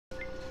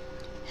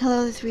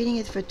Hello, this reading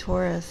is for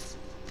Taurus.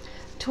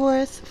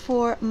 Taurus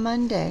for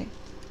Monday,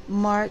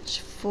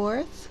 March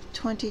 4th,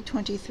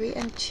 2023,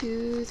 and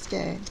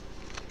Tuesday,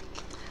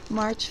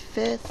 March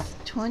 5th,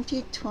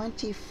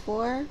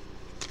 2024.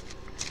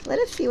 Let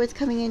us see what's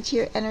coming into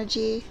your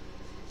energy,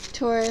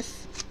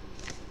 Taurus.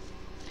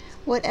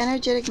 What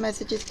energetic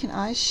messages can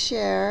I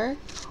share,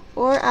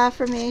 or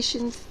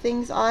affirmations,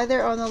 things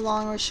either on the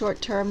long or short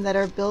term that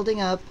are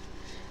building up,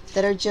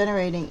 that are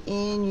generating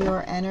in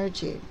your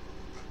energy?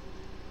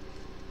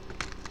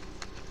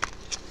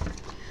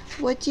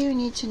 What do you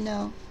need to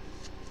know?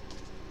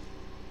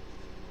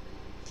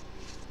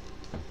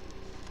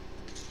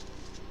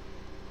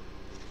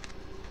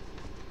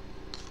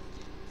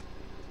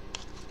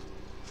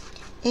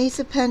 Ace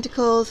of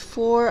Pentacles,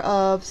 Four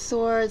of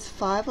Swords,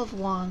 Five of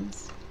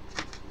Wands.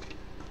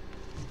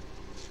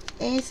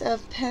 Ace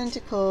of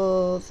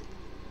Pentacles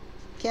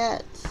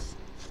gets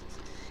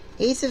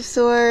Ace of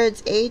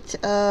Swords, Eight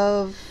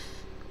of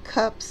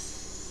Cups.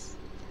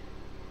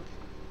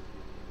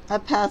 A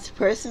past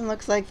person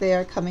looks like they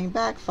are coming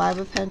back. Five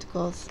of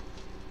Pentacles.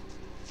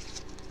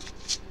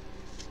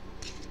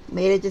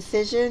 Made a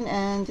decision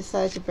and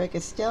decided to break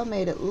a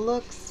stalemate, it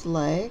looks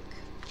like.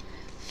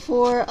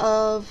 Four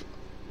of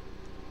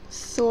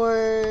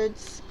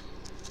Swords.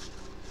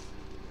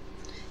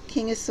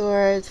 King of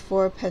Swords,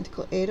 Four of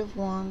Pentacles, Eight of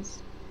Wands.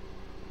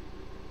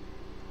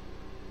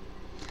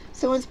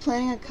 Someone's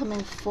planning on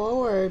coming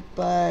forward,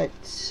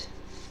 but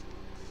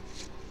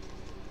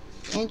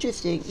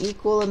interesting.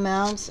 Equal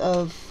amounts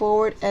of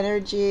forward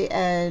energy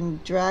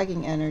and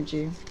dragging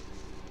energy.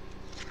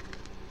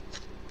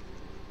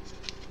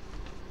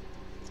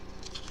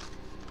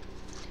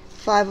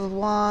 Five of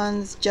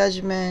Wands,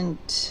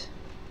 Judgment,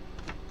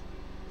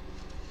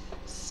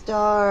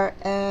 Star,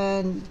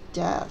 and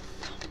Death.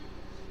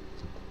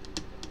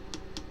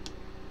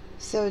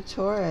 So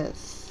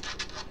Taurus,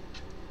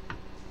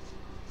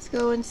 let's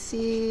go and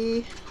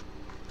see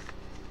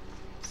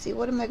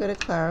what am I going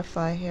to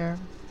clarify here.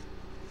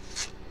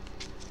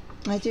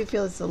 I do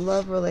feel it's a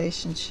love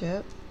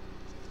relationship,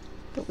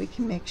 but we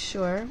can make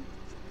sure.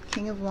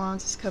 King of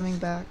Wands is coming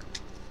back.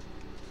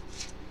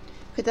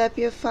 Could that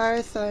be a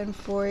fire sign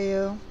for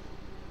you?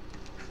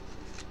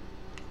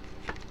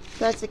 If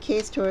that's the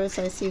case, Taurus,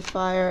 I see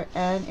fire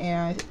and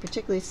air. I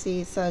particularly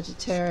see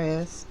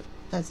Sagittarius.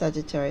 Not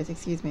Sagittarius,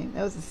 excuse me.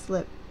 That was a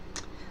slip.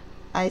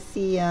 I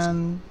see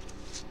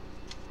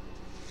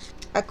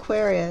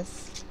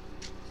Aquarius.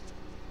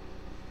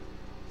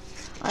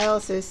 I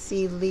also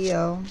see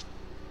Leo.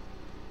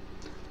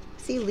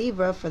 See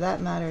Libra for that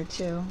matter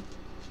too.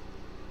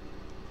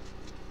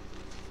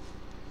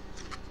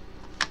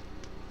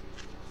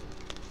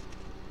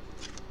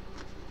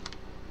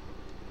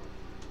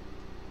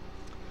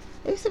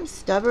 There's some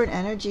stubborn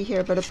energy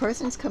here, but a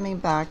person's coming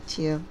back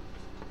to you.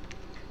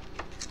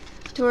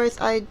 Taurus,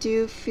 I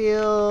do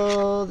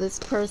feel this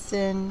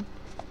person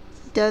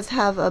does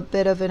have a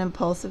bit of an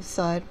impulsive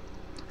side.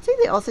 I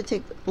think they also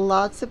take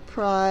lots of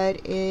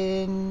pride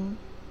in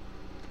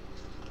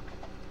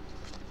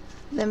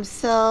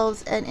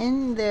themselves and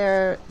in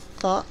their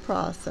thought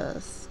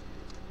process.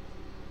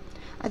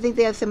 I think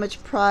they have so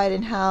much pride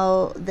in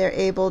how they're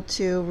able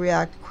to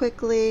react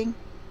quickly.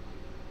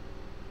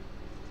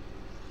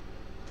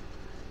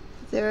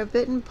 They're a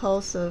bit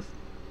impulsive.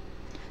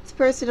 This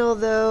person,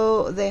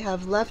 although they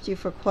have left you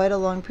for quite a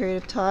long period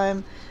of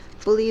time,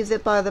 believes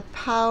that by the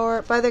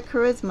power, by their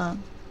charisma,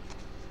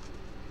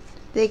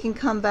 they can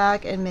come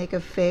back and make a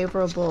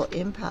favorable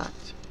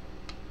impact.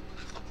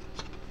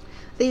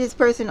 I think this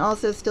person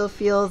also still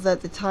feels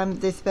that the time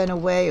that they spent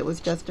away, it was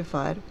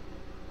justified.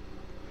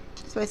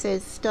 That's why I say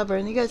it's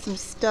stubborn. You got some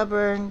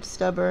stubborn,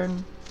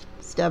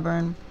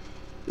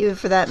 even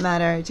for that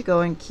matter, to go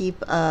and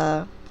keep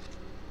a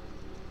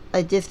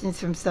distance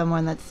from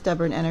someone. That's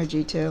stubborn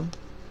energy too.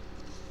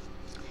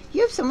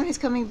 You have someone who's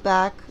coming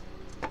back,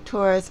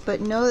 Taurus,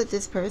 but know that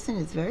this person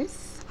is very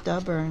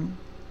stubborn.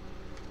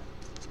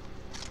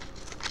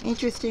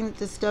 Interesting that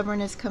the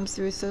stubbornness comes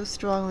through so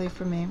strongly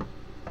for me.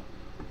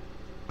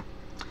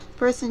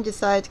 Person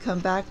decided to come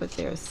back, but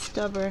they're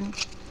stubborn.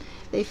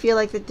 They feel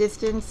like the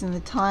distance and the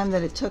time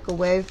that it took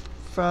away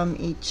from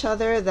each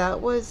other,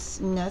 that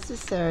was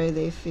necessary,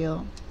 they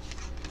feel.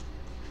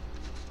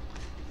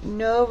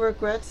 No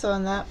regrets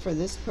on that for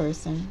this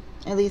person,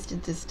 at least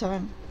at this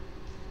time.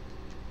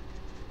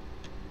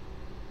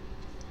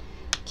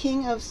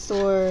 King of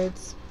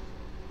Swords.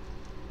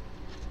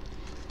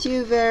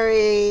 Two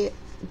very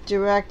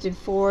direct and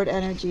forward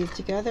energies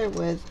together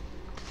with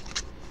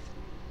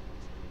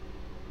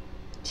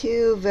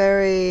two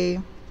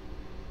very,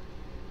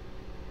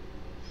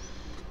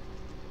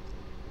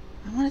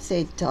 I want to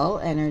say dull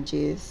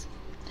energies.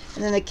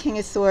 And then the King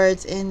of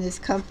Swords in this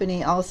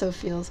company also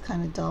feels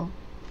kind of dull.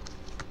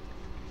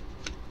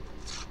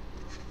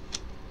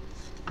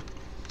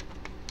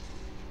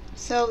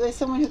 So there's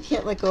someone who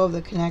can't let go of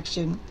the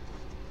connection.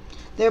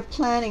 They're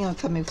planning on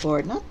coming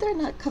forward. Not they're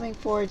not coming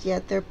forward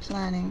yet, they're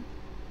planning.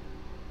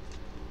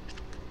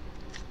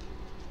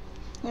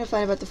 I'm going to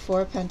find about the Four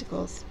of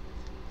Pentacles.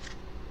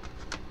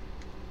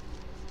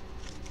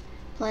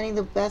 Planning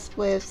the best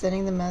way of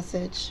sending the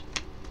message.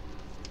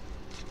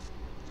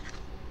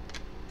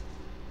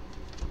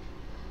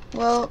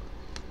 Well,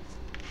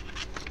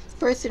 this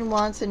person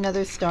wants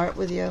another start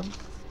with you.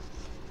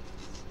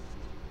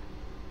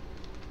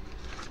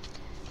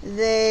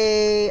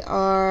 They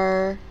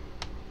are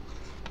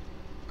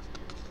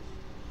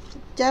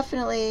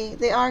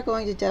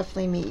going to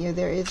definitely meet you.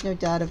 There is no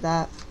doubt of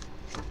that.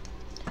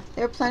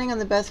 They're planning on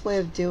the best way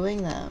of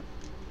doing that.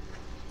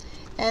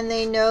 And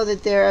they know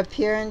that their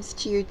appearance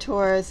to you,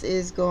 Taurus,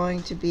 is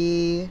going to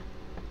be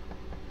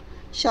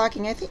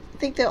shocking. I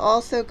think they'll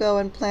also go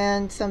and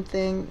plan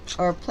something,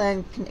 or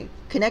plan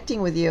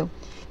connecting with you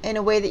in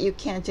a way that you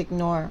can't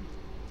ignore.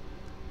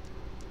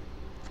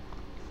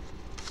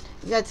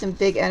 You got some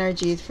big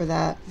energies for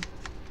that.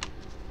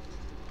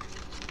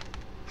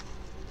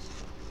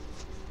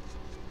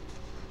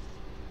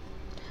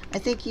 I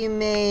think you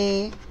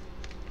may...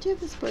 Do you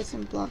have this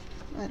person blocked?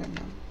 I don't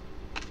know.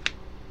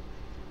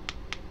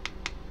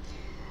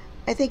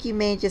 I think you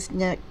may just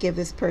not give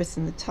this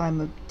person the time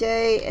of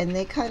day, and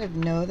they kind of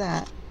know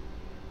that.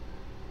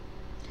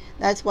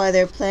 That's why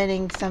they're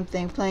planning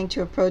something, planning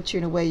to approach you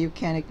in a way you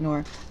can't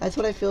ignore. That's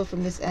what I feel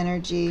from this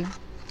energy,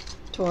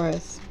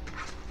 Taurus.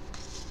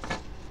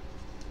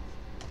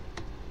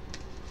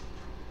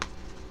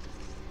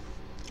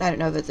 I don't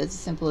know if it's as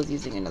simple as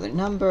using another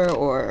number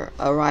or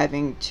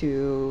arriving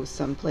to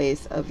some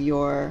place of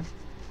your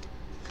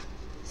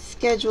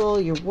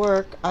schedule, your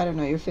work, I don't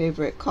know, your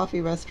favorite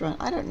coffee restaurant,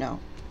 I don't know.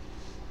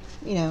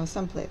 You know,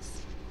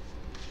 someplace.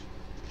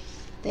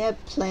 They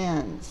have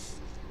plans.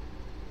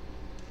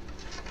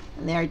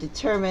 And they are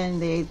determined.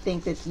 They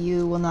think that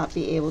you will not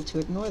be able to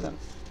ignore them.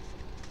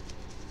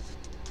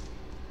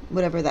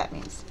 Whatever that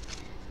means.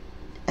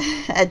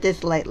 At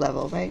this light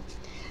level, right?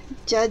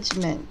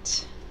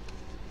 Judgment.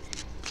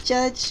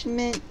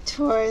 Judgment,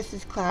 Taurus,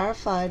 is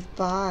clarified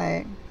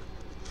by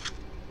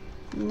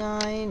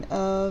 9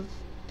 of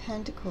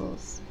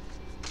Pentacles.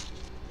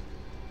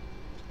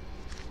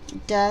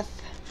 Death.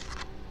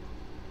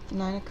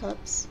 9 of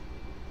Cups.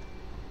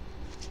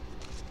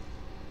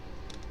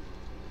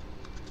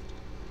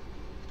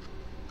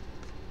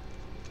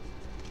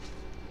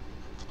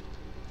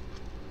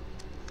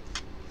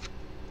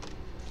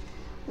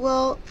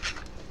 Well,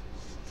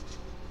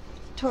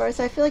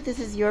 Taurus, I feel like this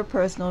is your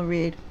personal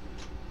read.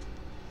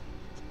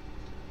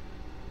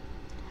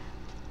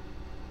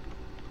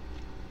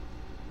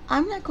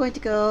 I'm not going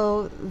to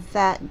go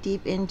that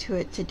deep into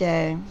it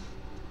today.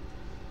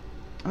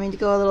 I mean, to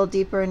go a little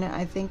deeper in it,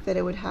 I think that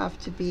it would have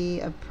to be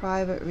a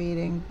private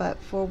reading. But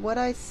for what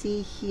I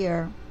see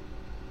here,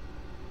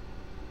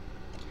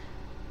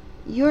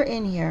 you're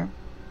in here.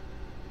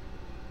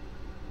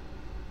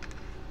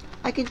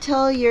 I can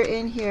tell you're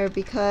in here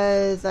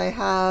because I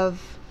have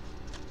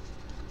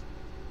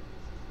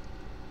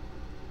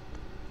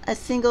a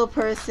single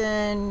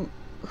person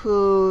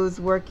who's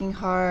working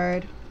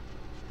hard.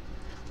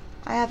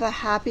 I have a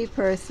happy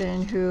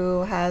person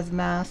who has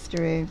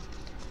mastery.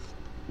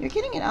 You're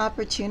getting an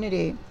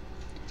opportunity.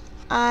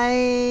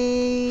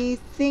 I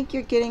think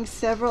you're getting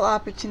several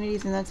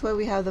opportunities, and that's why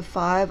we have the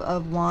 5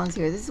 of Wands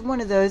here. This is one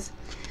of those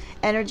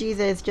energies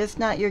that it's just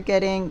not you're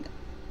getting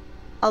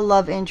a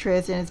love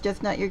interest, and it's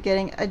just not you're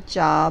getting a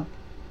job,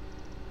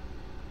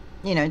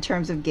 you know, in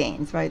terms of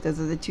gains, right? Those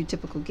are the 2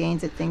 typical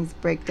gains that things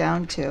break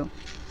down to.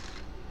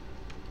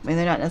 I mean,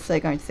 they're not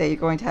necessarily going to say you're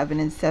going to have an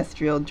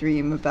ancestral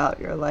dream about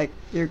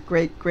your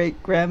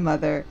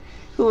great-great-grandmother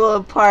who will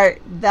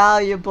impart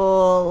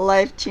valuable,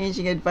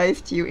 life-changing advice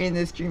to you in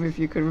this dream if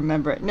you could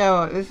remember it.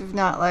 No, this is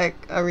not like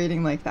a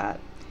reading like that.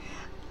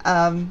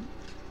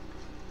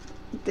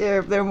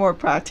 They're more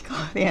practical,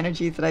 the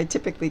energies that I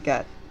typically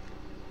get.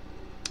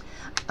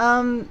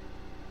 But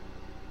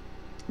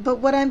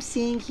what I'm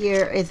seeing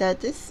here is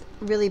that this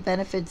really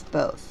benefits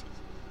both.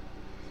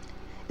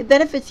 It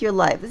benefits your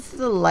life. This is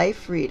a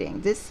life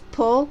reading. This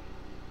pull,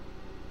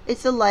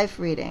 it's a life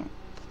reading.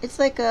 It's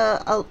like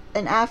an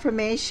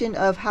affirmation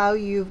of how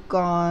you've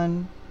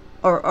gone,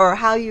 or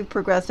how you've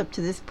progressed up to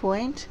this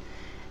point,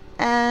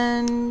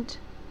 and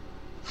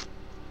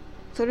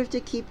sort of to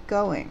keep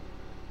going.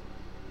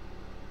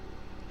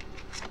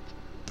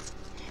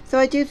 So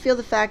I do feel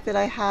the fact that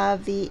I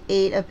have the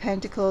 8 of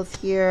Pentacles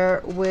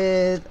here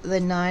with the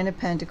 9 of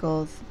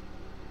Pentacles.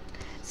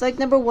 It's like,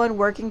 number 1,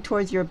 working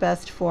towards your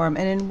best form.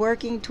 And in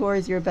working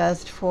towards your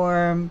best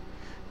form,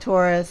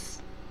 Taurus,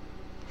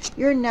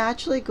 you're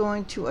naturally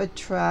going to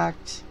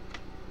attract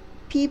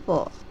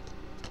people.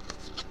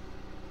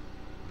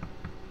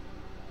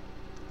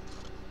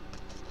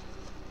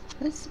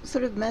 That's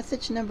sort of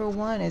message number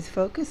 1, is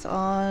focus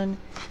on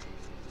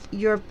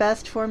your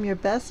best form, your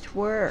best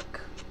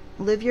work.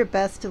 Live your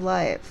best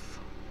life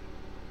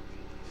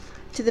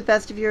to the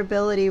best of your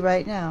ability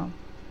right now.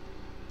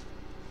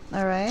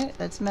 All right,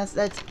 that's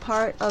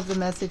part of the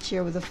message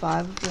here with the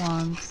 5 of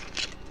Wands.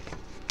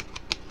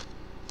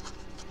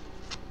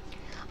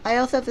 I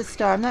also have the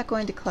star. I'm not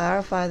going to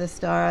clarify the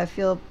star. I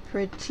feel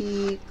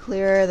pretty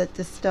clear that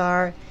the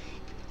star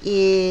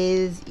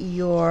is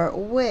your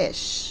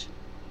wish,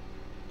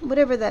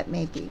 whatever that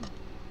may be.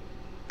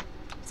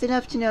 It's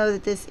enough to know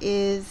that this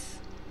is,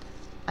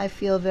 I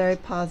feel, very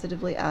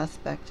positively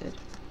aspected.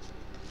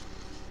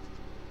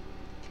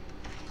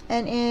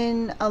 And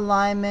in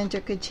alignment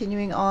or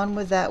continuing on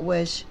with that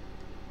wish,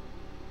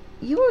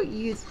 you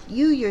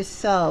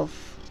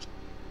yourself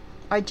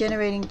are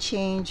generating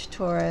change,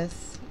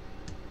 Taurus.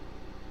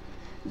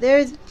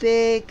 There's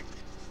big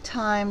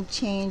time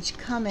change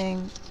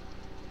coming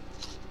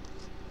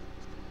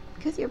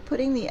because you're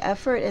putting the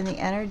effort and the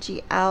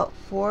energy out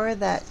for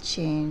that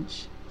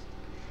change.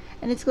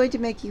 And it's going to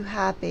make you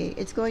happy.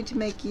 It's going to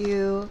make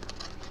you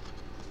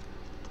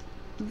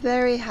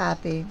very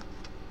happy.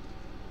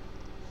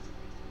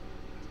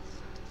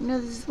 You know,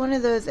 this is one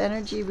of those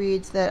energy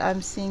reads that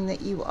I'm seeing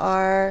that you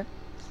are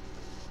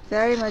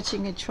very much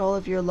in control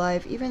of your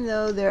life, even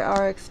though there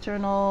are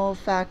external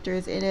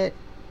factors in it.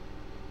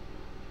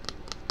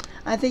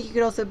 I think you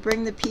could also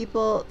bring the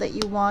people that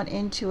you want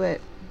into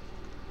it.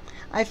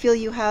 I feel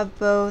you have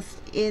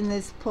both in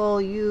this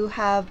pull. You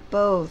have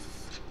both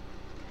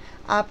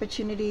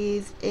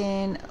opportunities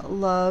in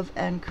love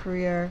and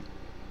career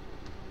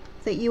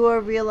that you are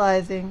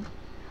realizing,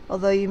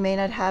 although you may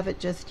not have it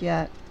just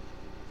yet.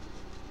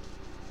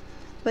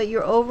 But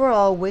your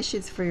overall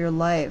wishes for your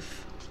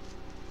life,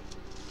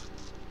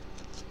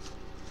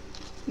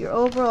 your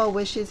overall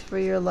wishes for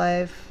your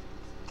life,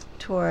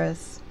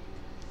 Taurus,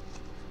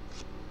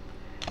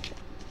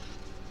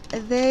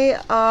 they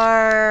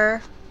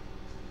are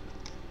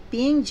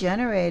being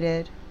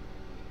generated.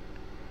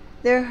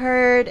 They're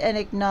heard and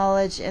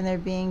acknowledged, and they're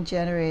being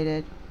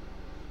generated.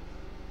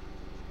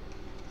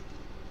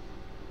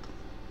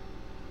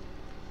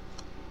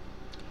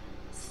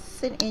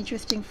 It's an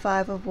interesting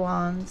Five of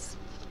Wands.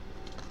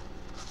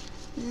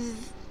 This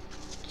is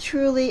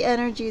truly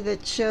energy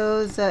that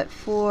shows that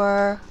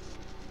for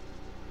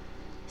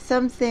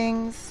some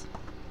things,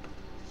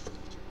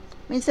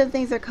 some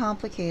things are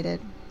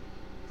complicated.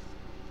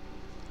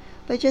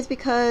 But just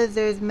because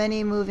there's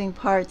many moving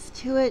parts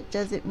to it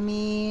doesn't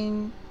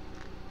mean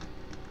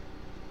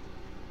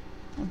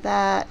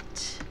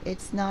that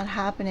it's not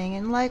happening.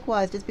 And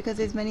likewise, just because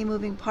there's many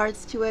moving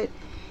parts to it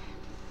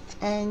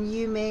and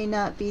you may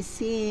not be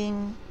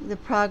seeing the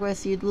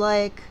progress you'd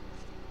like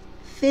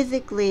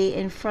physically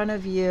in front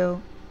of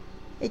you,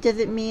 it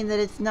doesn't mean that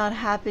it's not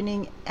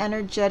happening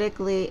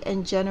energetically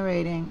and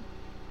generating.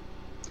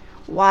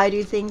 Why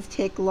do things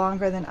take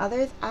longer than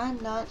others?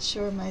 I'm not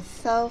sure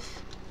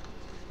myself.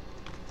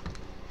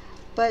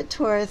 But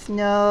Taurus,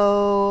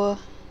 know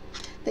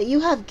that you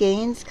have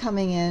gains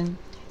coming in,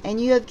 and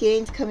you have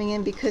gains coming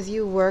in because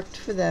you worked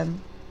for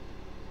them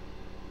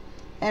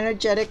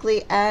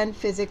energetically and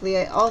physically.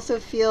 I also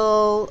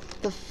feel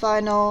the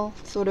final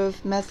sort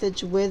of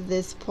message with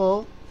this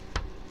pull.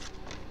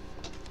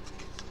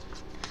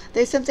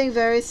 There's something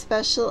very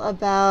special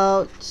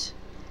about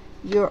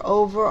your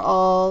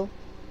overall,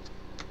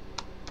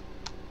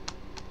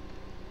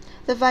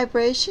 the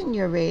vibration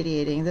you're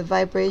radiating, the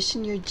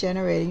vibration you're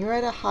generating. You're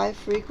at a high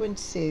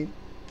frequency.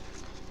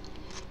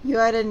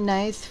 You're at a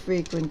nice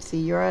frequency.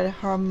 You're at a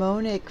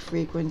harmonic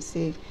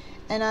frequency.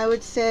 And I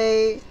would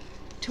say,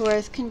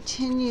 Taurus,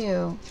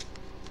 continue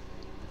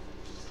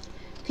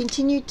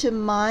to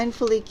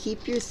mindfully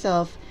keep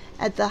yourself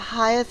at the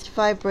highest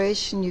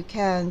vibration you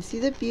can. See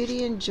the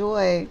beauty and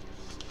joy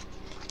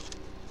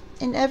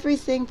in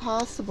everything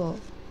possible.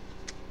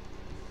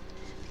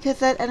 Because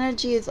that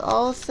energy is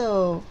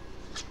also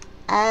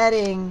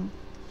adding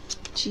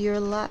to your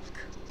luck,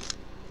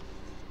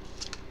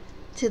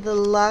 to the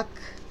luck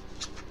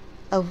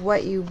of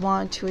what you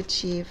want to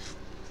achieve.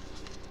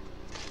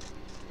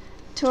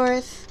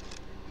 Taurus,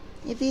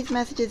 if these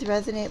messages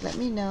resonate, let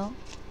me know.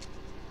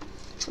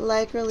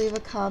 Like or leave a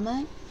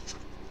comment.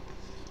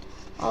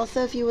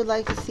 Also, if you would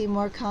like to see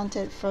more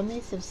content from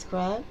me,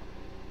 subscribe.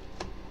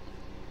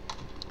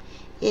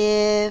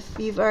 If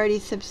you've already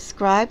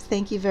subscribed,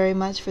 thank you very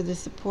much for the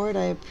support.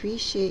 I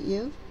appreciate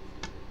you.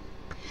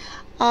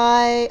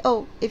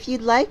 If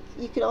you'd like,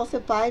 you could also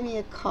buy me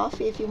a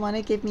coffee if you want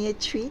to give me a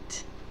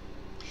treat.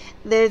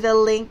 There's a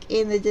link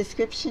in the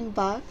description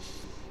box.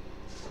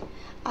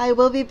 I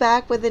will be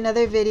back with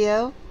another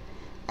video,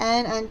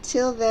 and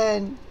until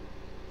then,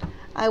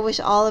 I wish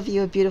all of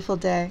you a beautiful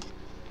day.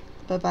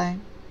 Bye-bye.